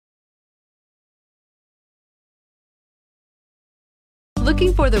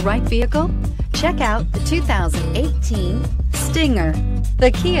Looking for the right vehicle? Check out the 2018 Stinger.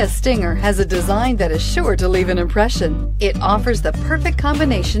 The Kia Stinger has a design that is sure to leave an impression. It offers the perfect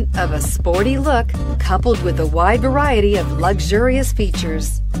combination of a sporty look coupled with a wide variety of luxurious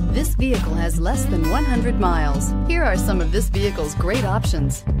features. This vehicle has less than 100 miles. Here are some of this vehicle's great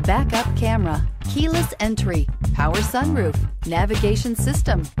options: backup camera, keyless entry, power sunroof, navigation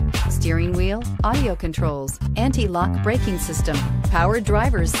system, steering wheel audio controls, anti-lock braking system, power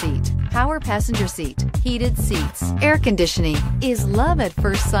driver's seat, power passenger seat, heated seats, air conditioning. Is love at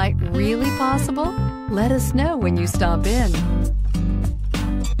first sight really possible? Let us know when you stop in.